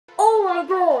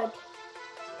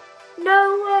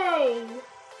No way!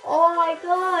 Oh my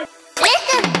god!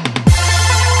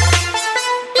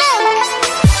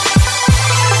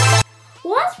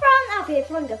 What's wrong up here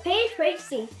from the page HC?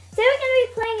 So we're going to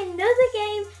be playing another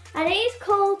game and it is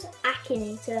called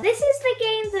Akinator. This is the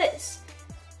game that's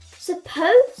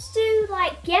supposed to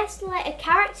guess a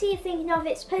character you're thinking of.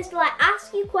 It's supposed to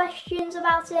ask you questions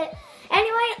about it.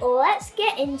 Anyway, let's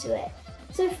get into it.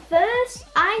 So first,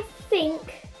 I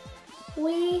think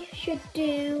we should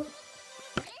do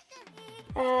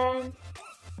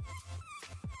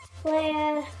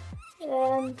player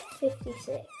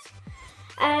 56.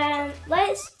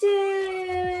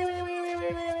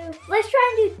 Let's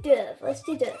try and do Dove. Let's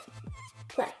do Dove.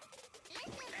 Play.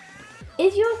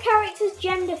 Is your character's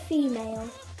gender female?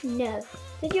 No.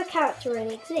 Does your character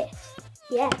really exist?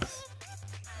 Yes.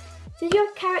 Does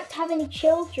your character have any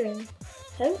children?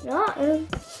 Hope not.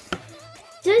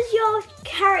 Does your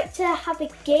character have a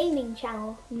gaming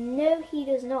channel? No, he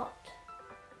does not.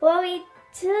 Well, he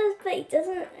does, but he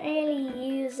doesn't really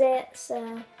use it,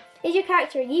 so... Is your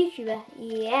character a YouTuber?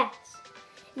 Yes.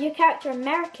 Is your character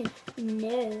American?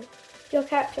 No. Is your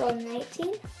character on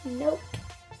 18? Nope.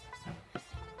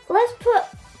 Let's put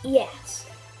yes.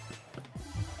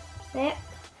 Yep.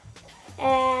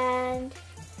 And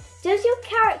does your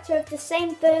character have the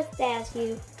same birthday as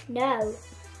you? No.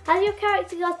 Has your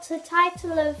character got a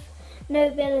title of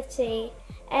nobility?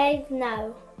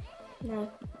 No.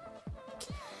 No.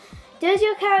 Does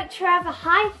your character have a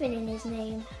hyphen in his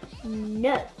name?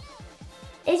 No.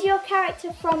 Is your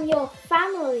character from your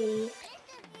family?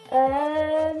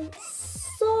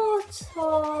 Sort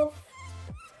of.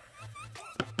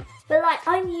 But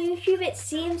on YouTube it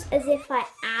seems as if I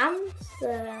am, so...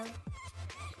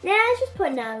 Nah, let's just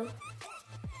put no.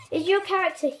 Is your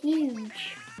character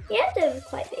huge? Yeah, Dove is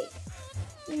quite big.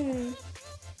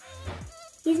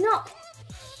 He's not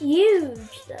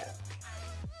huge though.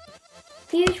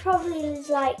 Huge probably is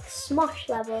Smosh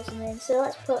level or something, so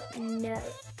let's put no.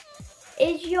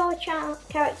 Is your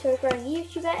character a growing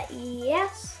YouTuber?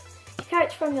 Yes. Is your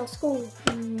character from your school?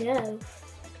 No.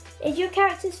 Is your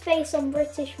character's face on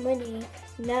British money?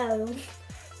 No.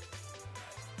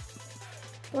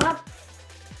 What?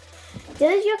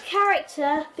 Does your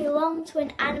character belong to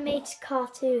an animated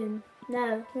cartoon?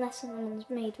 No, unless someone's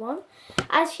made one.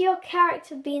 Has your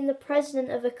character been the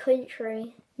president of a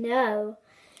country? No.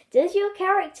 Does your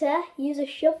character use a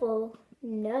shovel?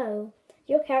 No. Does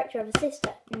your character have a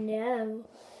sister? No.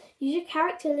 Does your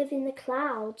character live in the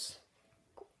clouds?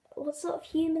 What sort of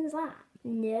human is that?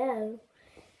 No.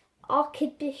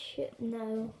 Archbishop?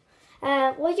 No.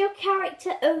 Was your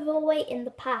character overweight in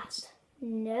the past?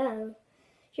 No.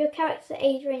 Is your character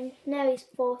age range? No, he's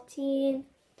 14.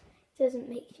 Doesn't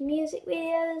make music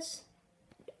videos.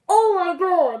 Oh my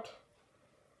god!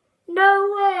 No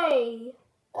way!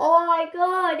 Oh my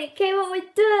god, it came up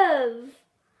with Dove!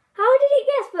 How did it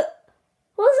guess? But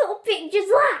what little picture's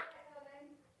that?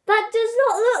 That does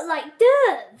not look like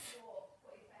Dove!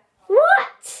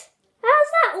 What?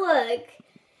 How's that work?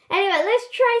 Anyway, let's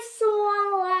try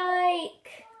someone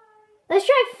let's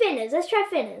try Finners. Let's try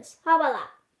Finners. How about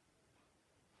that?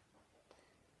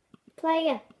 Play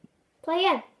again. Play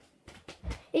again.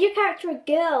 Is your character a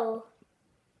girl?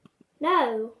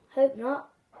 No. Hope not.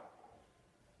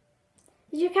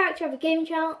 Does your character have a gaming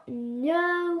channel?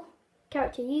 No.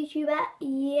 Character YouTuber?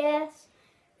 Yes.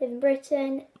 Live in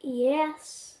Britain?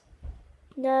 Yes.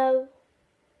 No.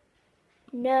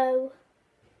 No.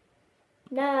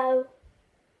 No.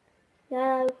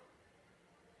 No.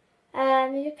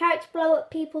 Does your character blow up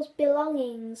people's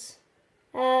belongings?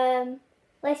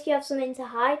 Unless you have something to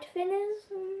hide, Finners.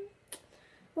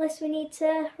 Unless we need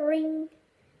to ring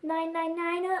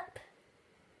 999 up.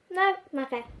 No?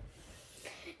 Okay.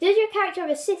 Does your character have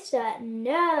a sister?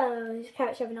 No. Does your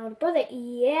character have an older brother?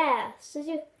 Yes. Does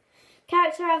your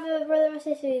character have a brother or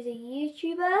sister who's a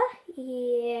YouTuber?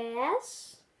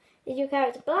 Yes. Is your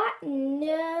character black?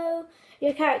 No. Does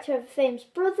your character have a famous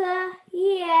brother?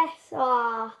 Yes.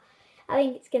 Ah, I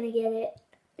think it's gonna get it.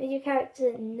 Does your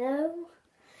character? No.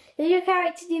 Does your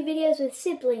character do videos with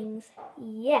siblings?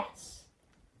 Yes.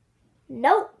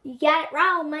 Nope. You got it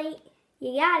wrong, mate.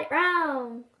 You got it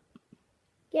wrong.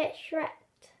 Get Shrek.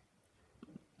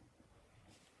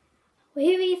 Who are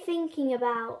you thinking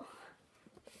about?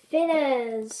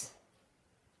 Finners.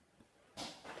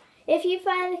 If you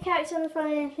find the character on the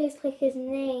front end, please click his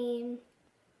name.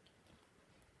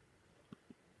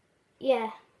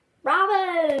 Yeah.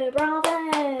 Bravo!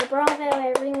 Bravo! Bravo,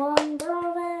 everyone!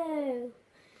 Bravo!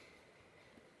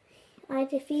 I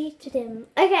defeated him.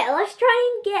 Okay, let's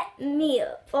try and get me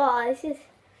up. Oh, this is...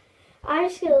 I'm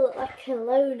just going to look like a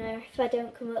loner if I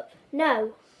don't come up.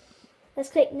 No. Let's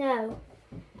click no.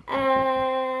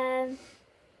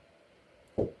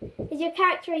 Is your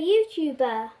character a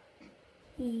YouTuber?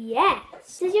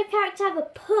 Yes. Does your character have a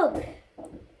pug?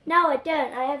 No, I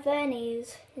don't. I have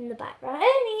Ernie's in the background.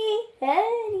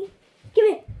 Ernie! Come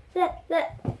here. Look.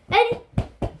 Ernie!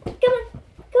 Come on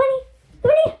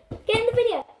here. Get in the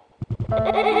video.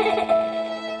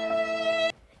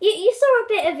 You saw a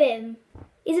bit of him.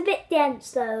 He's a bit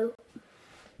dense though.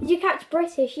 Is your character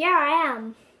British? Yeah, I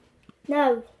am.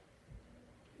 No.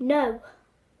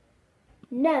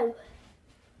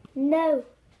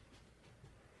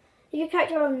 Is your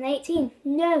character older than 18?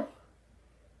 No.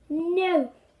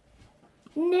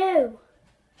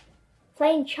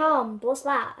 Playing Charmed, what's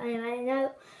that? Anyway,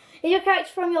 no. Is your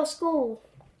character from your school?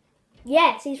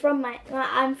 Yes,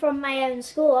 I'm from my own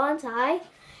school, aren't I?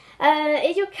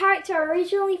 Is your character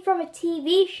originally from a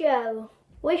TV show?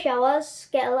 Wish I was,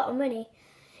 get a lot of money.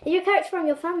 Is your character from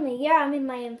your family? Yeah, I'm in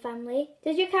my own family.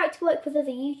 Does your character work with other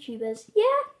YouTubers?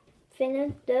 Yeah, Finn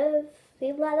and Dove,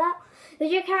 people like that.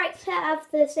 Does your character have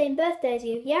the same birthday as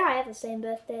you? Yeah, I have the same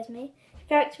birthday as me. Is your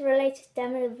character related to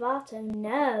Demi Lovato?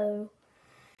 No.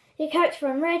 Is your character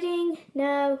from Reading?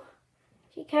 No.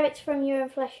 Is your character from your own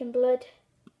flesh and blood?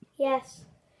 Yes.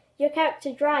 Does your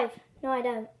character drive? No, I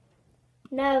don't.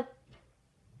 No.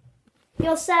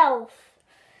 Yourself.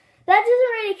 That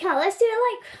doesn't really count. Let's do it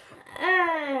like...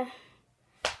 I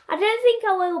don't think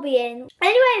I will be in.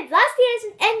 Anyway, that's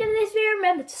the end of this video.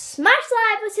 Remember to smash the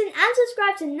like button and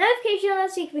subscribe to the notification bell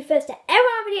so you can be first to every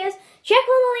one of my videos. Check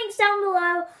all the links down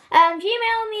below.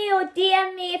 Gmail me or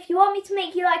DM me if you want me to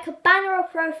make you like a banner or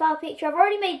profile picture. I've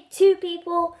already made 2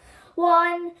 people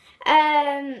one,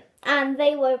 and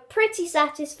they were pretty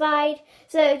satisfied.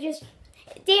 So just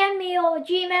DM me or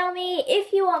Gmail me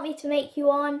if you want me to make you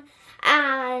one.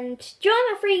 And join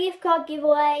my free gift card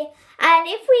giveaway. And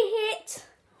if we hit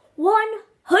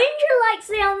 100 likes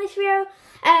today on this video,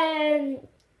 I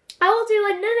will do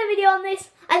another video on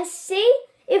this and see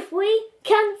if we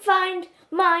can find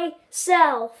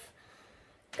myself.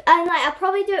 And like I'll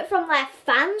probably do it from like a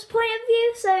fan's point of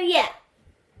view. So yeah,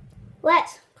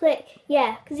 let's click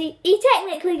yeah, because he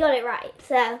technically got it right.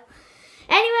 So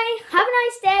anyway, have a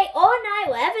nice day or night,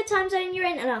 whatever time zone you're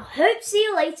in, and I hope to see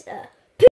you later.